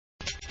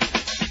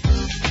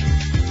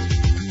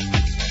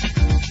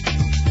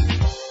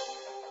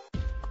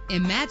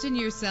Imagine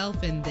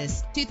yourself in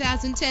this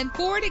 2010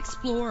 Ford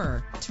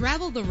Explorer.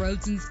 Travel the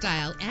roads in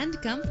style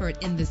and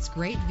comfort in this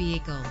great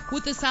vehicle.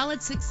 With a solid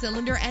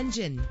 6-cylinder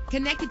engine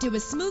connected to a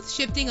smooth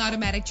shifting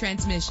automatic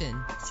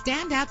transmission.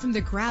 Stand out from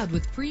the crowd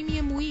with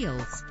premium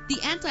wheels.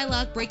 The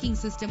anti-lock braking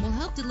system will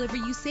help deliver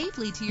you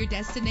safely to your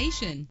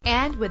destination.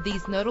 And with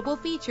these notable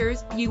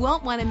features, you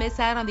won't want to miss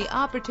out on the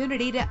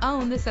opportunity to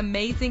own this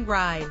amazing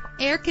ride.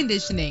 Air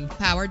conditioning,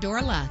 power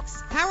door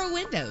locks, power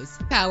windows,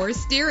 power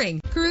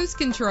steering, cruise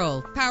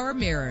control, power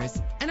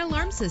mirrors, an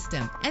alarm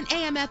system, an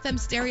AM/FM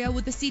stereo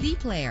with a CD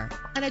player,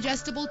 an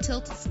adjustable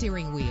tilt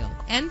steering wheel.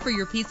 And for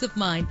your peace of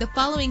mind, the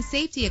following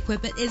safety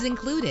equipment is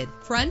included: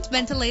 front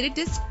ventilated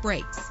disc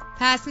brakes,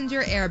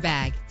 passenger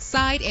airbag,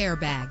 side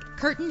airbag,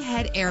 curtain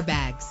head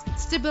airbags,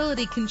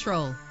 stability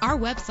control. Our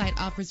website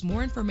offers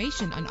more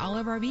information on all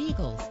of our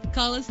vehicles.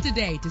 Call us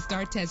today to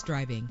start test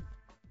driving.